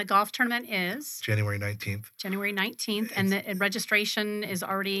 And the golf tournament is? January 19th. January 19th. And the registration is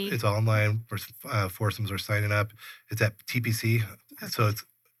already? It's all online. Foursomes are signing up. It's at TPC. Perfect. So it's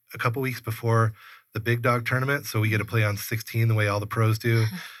a couple weeks before the big dog tournament. So we get to play on 16 the way all the pros do.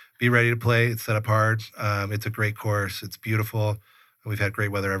 Be ready to play. It's set up hard. It's a great course. It's beautiful. We've had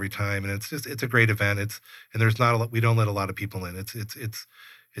great weather every time. And it's a great event. And there's not a lot, we don't let a lot of people in. It's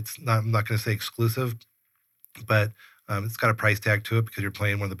not, I'm not going to say exclusive, but it's got a price tag to it because you're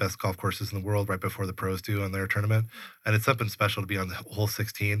playing one of the best golf courses in the world right before the pros do on their tournament. And it's something special to be on the hole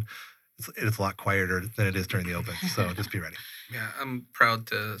 16. It's a lot quieter than it is during the Open. So just be ready. Yeah, I'm proud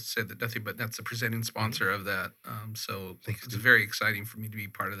to say that Nothing But Net's the presenting sponsor of that. So it's very exciting for me to be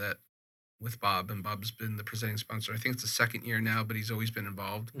part of that with Bob. And Bob's been the presenting sponsor. I think it's the second year now, but he's always been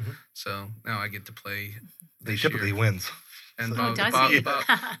involved. Mm-hmm. So now I get to play. He typically wins. And Bob,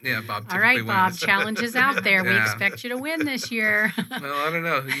 Bob All right, Bob, wins. Challenge is out there. We expect you to win this year. Well, I don't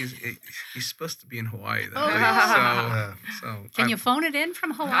know. He's supposed to be in Hawaii that week. So can you phone it in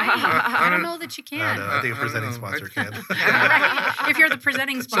from Hawaii? I don't know that you can. I think a presenting sponsor can. Right. If you're the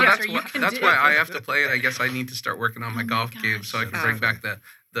presenting sponsor, you can do it. That's why I have to play it. I guess I need to start working on my golf game so I can bring back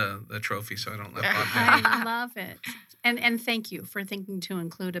the trophy so I don't let Bob down. I love it. And thank you for thinking to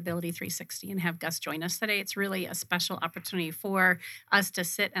include Ability360 and have Gus join us today. It's really a special opportunity for us to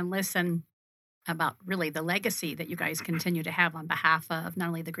sit and listen about really the legacy that you guys continue to have on behalf of not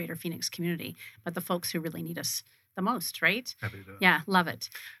only the greater Phoenix community, but the folks who really need us the most, right? Happy to do it. Yeah, love it.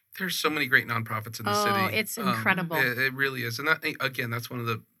 There's so many great nonprofits in the city. Oh, it's incredible. It really is. And that's one of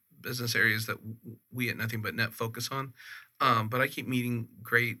the business areas that we at Nothing But Net focus on. But I keep meeting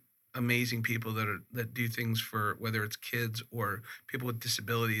great, amazing people that do things for whether it's kids or people with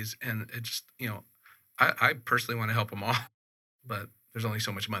disabilities, and it just I personally want to help them all, but there's only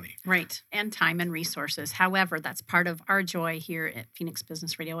so much money, right, and time and resources. However, that's part of our joy here at Phoenix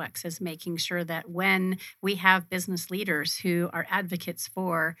Business RadioX, is making sure that when we have business leaders who are advocates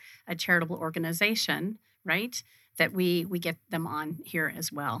for a charitable organization, right, that we get them on here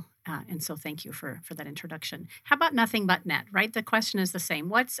as well. And so thank you for that introduction. How about Nothing But Net, right? The question is the same.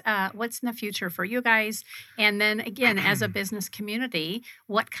 What's in the future for you guys? And then again, as a business community,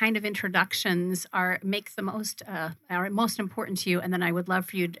 what kind of introductions are most important to you? And then I would love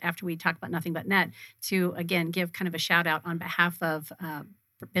for you, after we talk about Nothing But Net, to again give kind of a shout out on behalf of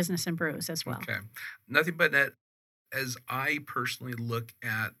Business and Brews as well. Okay. Nothing But Net, as I personally look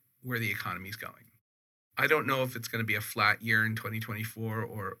at where the economy is going. I don't know if it's going to be a flat year in 2024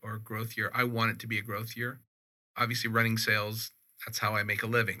 or a growth year. I want it to be a growth year. Obviously, running sales, that's how I make a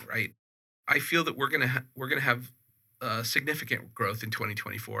living, right? I feel that we're going to have significant growth in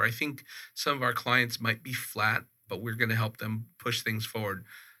 2024. I think some of our clients might be flat, but we're going to help them push things forward.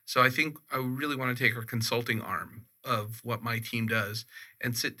 So I think I really want to take our consulting arm of what my team does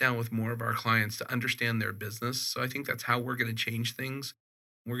and sit down with more of our clients to understand their business. So I think that's how we're going to change things.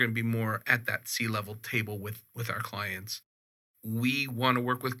 We're going to be more at that C-level table with our clients. We want to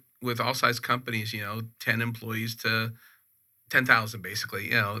work with all size companies, 10 employees to 10,000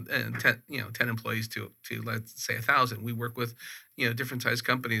 basically, and 10 employees to let's say 1,000. We work with, different size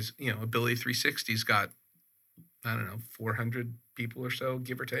companies. Ability360's got, I don't know, 400 people or so,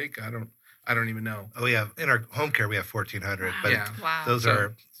 give or take. I don't even know. Oh, yeah. In our home care, we have 1,400, but Yeah.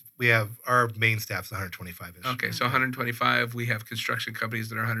 Wow. we have our main staff's 125-ish. Okay, so 125. We have construction companies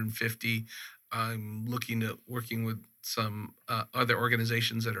that are 150. I'm looking at working with some other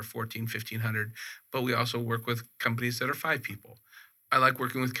organizations that are 1,500. But we also work with companies that are 5 people. I like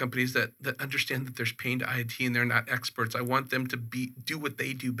working with companies that understand that there's pain to IT and they're not experts. I want them to do what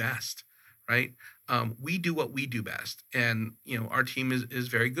they do best, right? We do what we do best, and our team is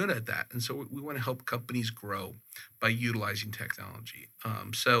very good at that. And so we want to help companies grow by utilizing technology.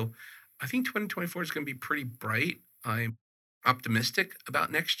 So I think 2024 is going to be pretty bright. I'm optimistic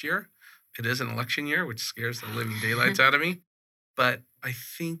about next year. It is an election year, which scares the living daylights out of me. But I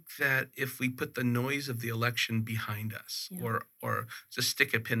think that if we put the noise of the election behind us, or just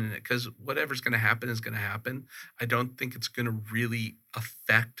stick a pin in it, because whatever's going to happen is going to happen. I don't think it's going to really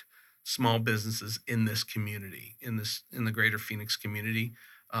affect small businesses in this community, in the greater Phoenix community.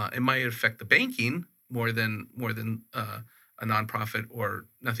 It might affect the banking more than a nonprofit or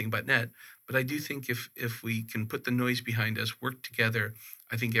Nothing But Net. But I do think if we can put the noise behind us, work together,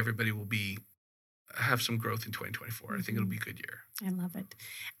 I think everybody will have some growth in 2024. Mm-hmm. I think it'll be a good year. I love it.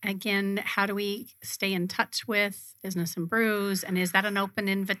 Again, how do we stay in touch with Business and Brews? And is that an open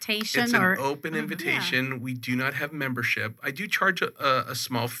invitation? It's an open invitation. Yeah. We do not have membership. I do charge a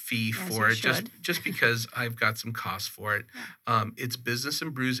small fee for it, just because I've got some costs for it. Yeah. It's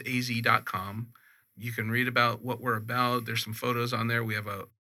businessandbrewsaz.com. You can read about what we're about. There's some photos on there. We have a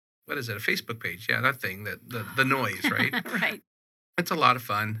Facebook page? Yeah, that thing, the noise, right? Right. It's a lot of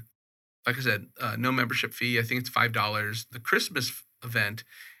fun. Like I said, no membership fee. I think it's $5. The Christmas event,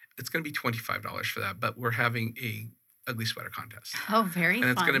 it's going to be $25 for that. But we're having a ugly sweater contest. Oh, very fun.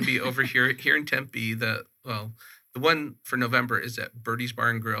 And it's going to be over here in Tempe. The one for November is at Birdie's Bar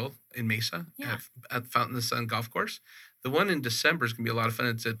and Grill in Mesa at Fountain of the Sun Golf Course. The one in December is going to be a lot of fun.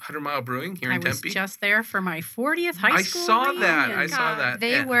 It's at 100 Mile Brewing here in Tempe. I was just there for my 40th high school reunion. I saw that.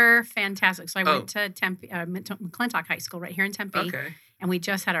 They were fantastic. So I went to Tempe, McClintock High School right here in Tempe. Okay. And we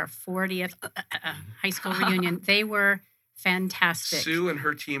just had our 40th high school reunion. They were fantastic. Sue and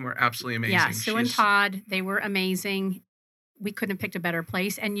her team were absolutely amazing. Yeah, Sue and Todd, they were amazing. We couldn't have picked a better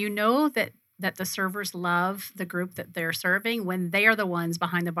place. And you know that the servers love the group that they're serving when they are the ones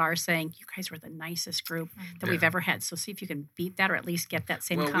behind the bar saying, you guys were the nicest group that we've ever had. So see if you can beat that or at least get that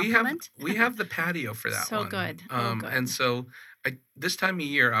same compliment. We have the patio for that so one. Good. And so this time of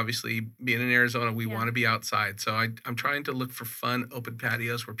year, obviously, being in Arizona, we want to be outside. So I'm trying to look for fun, open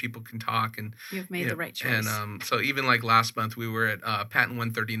patios where people can talk. And you've made the right choice. And so even like last month, we were at Patent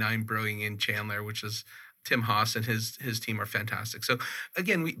 139 Brewing in Chandler, which is Tim Haas and his team are fantastic. So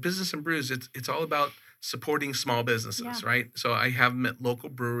again, Business and Brews, it's all about supporting small businesses, right? So I have them at local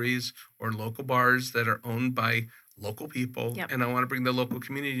breweries or local bars that are owned by local people. Yep. And I want to bring the local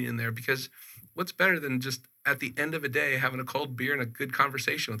community in there because what's better than just at the end of a day having a cold beer and a good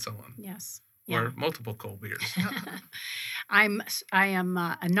conversation with someone? Yes. Or multiple cold beers. I am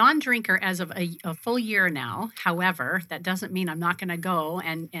a non-drinker as of a full year now. However, that doesn't mean I'm not going to go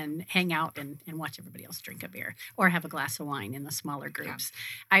and hang out and watch everybody else drink a beer or have a glass of wine in the smaller groups.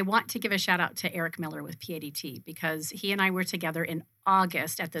 Yeah. I want to give a shout out to Eric Miller with PADT because he and I were together in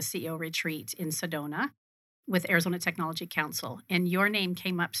August at the CEO retreat in Sedona with Arizona Technology Council. And your name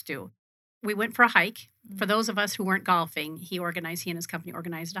came up, Stu. we went for a hike. For those of us who weren't golfing, he and his company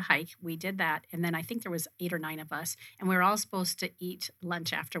organized a hike. We did that. And then I think there was 8 or 9 of us. And we were all supposed to eat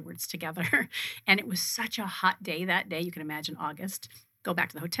lunch afterwards together. And it was such a hot day that day. You can imagine August. Go back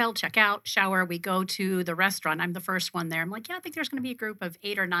to the hotel, check out, shower. We go to the restaurant. I'm the first one there. I'm like, yeah, I think there's going to be a group of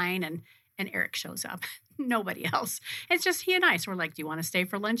 8 or 9. And Eric shows up. Nobody else. It's just he and I. So we're like, do you want to stay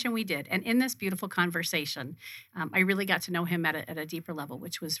for lunch? And we did. And in this beautiful conversation, I really got to know him at a deeper level,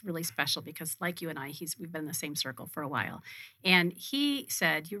 which was really special because like you and I, we've been in the same circle for a while. And he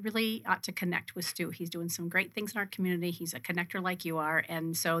said, you really ought to connect with Stu. He's doing some great things in our community. He's a connector like you are.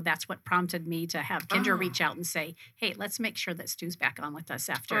 And so that's what prompted me to have Kendra reach out and say, hey, let's make sure that Stu's back on with us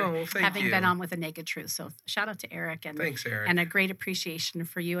after having been on with The Naked Truth. So shout out to Eric. And thanks, Eric. And a great appreciation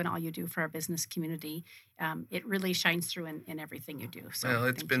for you and all you do for our business community. It really shines through in everything you do. So well,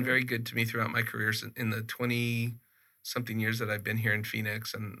 it's been very good to me throughout my career in the 20-something years that I've been here in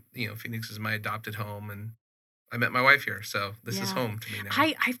Phoenix. And, Phoenix is my adopted home. And I met my wife here. So this is home to me now.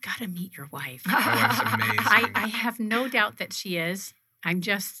 I've got to meet your wife. My wife's amazing. I have no doubt that she is.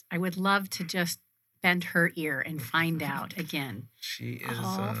 I would love to just bend her ear and find out again. She is.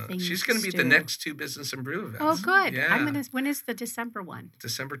 She's going to be at the next 2 Business and Brew events. Oh, good. Yeah. When is the December one?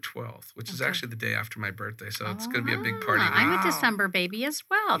 December 12th, which is actually the day after my birthday. So it's going to be a big party. I'm a December baby as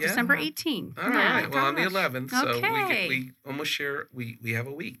well. Yeah. December 18th. All right. Well, I'm the 11th. So we almost share. We have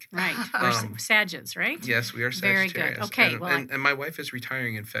a week. Right. We're Sagittarius, right? Yes, we are Sagittarius. Very good. Okay. And my wife is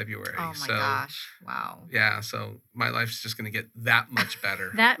retiring in February. Oh my gosh! Wow. Yeah. So my life's just going to get that much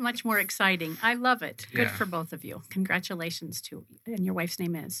better. That much more exciting. I love it. Good for both of you. Congratulations to, and your wife's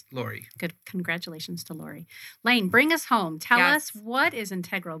name is? Lori. Good. Congratulations to Lori. Lane, bring us home. Tell us, what is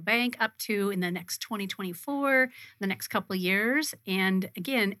Integro Bank up to in the next 2024, the next couple of years? And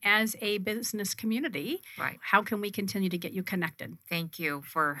again, as a business community, how can we continue to get you connected? Thank you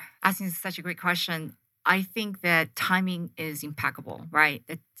for asking such a great question. I think that timing is impeccable, right?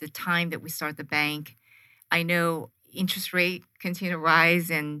 The time that we start the bank, I know interest rate continue to rise,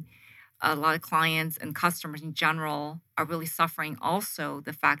 and a lot of clients and customers in general are really suffering also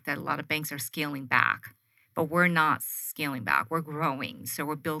the fact that a lot of banks are scaling back. But we're not scaling back. We're growing. So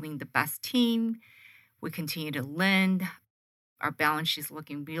we're building the best team. We continue to lend. Our balance sheet is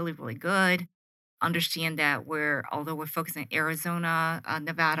looking really, really good. Understand that although we're focusing on Arizona,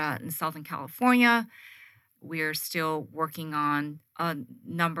 Nevada, and Southern California, we're still working on a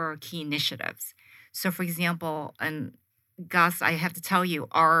number of key initiatives. So for example, and Gus, I have to tell you,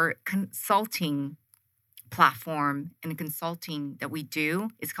 our consulting platform and the consulting that we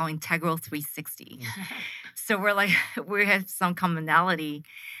do is called Integro360. So we have some commonality.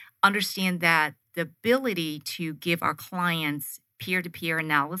 Understand that the ability to give our clients peer-to-peer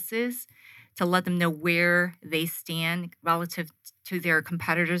analysis to let them know where they stand relative to their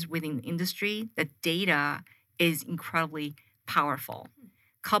competitors within the industry, the data is incredibly powerful.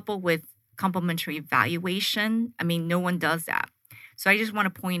 Coupled with complementary evaluation. I mean, no one does that. So I just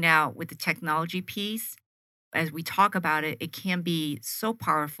want to point out with the technology piece, as we talk about it, it can be so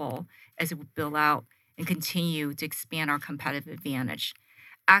powerful as we build out and continue to expand our competitive advantage.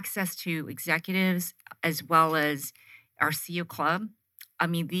 Access to executives as well as our CEO club. I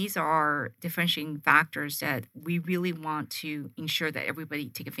mean, these are differentiating factors that we really want to ensure that everybody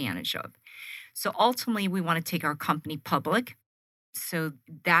take advantage of. So ultimately, we want to take our company public. So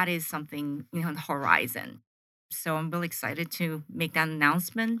that is something on the horizon. So I'm really excited to make that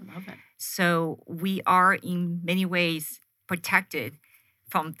announcement. I love it. So we are in many ways protected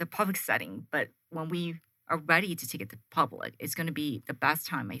from the public setting, but when we are ready to take it to public, it's going to be the best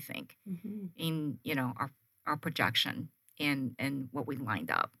time, I think, in our projection and what we lined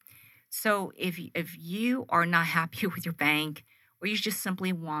up. So if you are not happy with your bank, or you just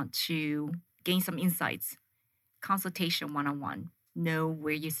simply want to gain some insights, consultation one-on-one, know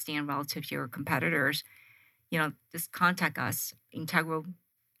where you stand relative to your competitors, just contact us.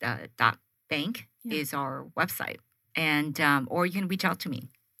 Integro.bank is our website. And or you can reach out to me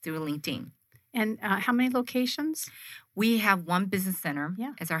through LinkedIn. And how many locations? We have one business center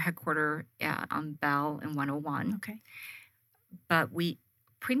as our headquarters on Bell and 101. Okay. But we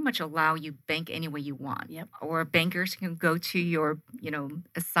pretty much allow you bank any way you want. Yep. Or bankers can go to your,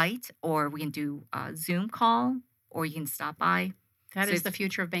 a site, or we can do a Zoom call, or you can stop by. That is the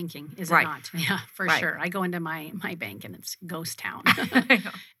future of banking, is it not? Yeah, for sure. I go into my bank and it's ghost town.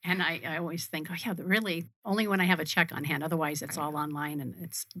 And I always think, really only when I have a check on hand. Otherwise, it's all online.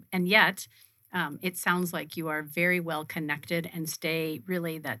 And yet, it sounds like you are very well connected and stay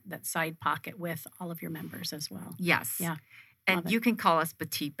really that side pocket with all of your members as well. Yes. Yeah. And you can call us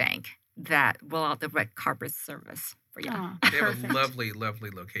Boutique Bank. That will out the red carpet service. for you. Aw, They have perfect. a lovely, lovely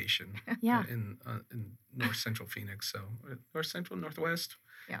location Yeah. in north central Phoenix. So north central, northwest.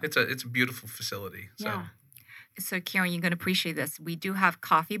 Yeah. It's a beautiful facility. So Yeah. So Karen, you're going to appreciate this. We do have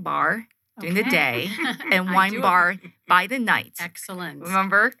coffee bar during the Okay. day and I wine do- bar by the night. Excellent.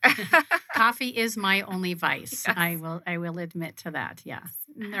 Remember? Coffee is my only vice. Yes. I will admit to that. Yes.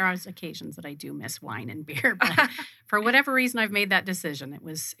 And there are occasions that I do miss wine and beer, but for whatever reason I've made that decision. It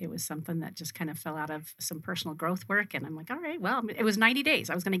was something that just kind of fell out of some personal growth work, and I'm like, all right, well, it was 90 days.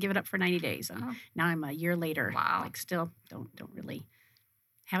 I was going to give it up for 90 days. And Oh. now I'm a year later. Wow. Like still don't really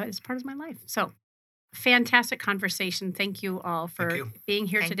have it as part of my life. So, fantastic conversation. Thank you all for Thank you. being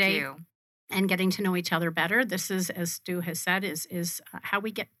here Thank today you. and getting to know each other better. This is, as Stu has said, is how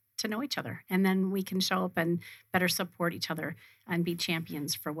we get to know each other. And then we can show up and better support each other and be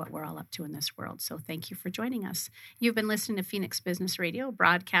champions for what we're all up to in this world. So thank you for joining us. You've been listening to Phoenix Business Radio,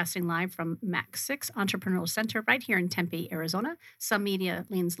 broadcasting live from Max 6 Entrepreneurial Center right here in Tempe, Arizona. Some media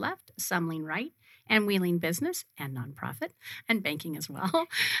leans left, some lean right. And we lean business and nonprofit and banking as well.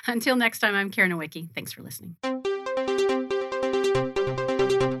 Until next time, I'm Karen Nowicki. Thanks for listening.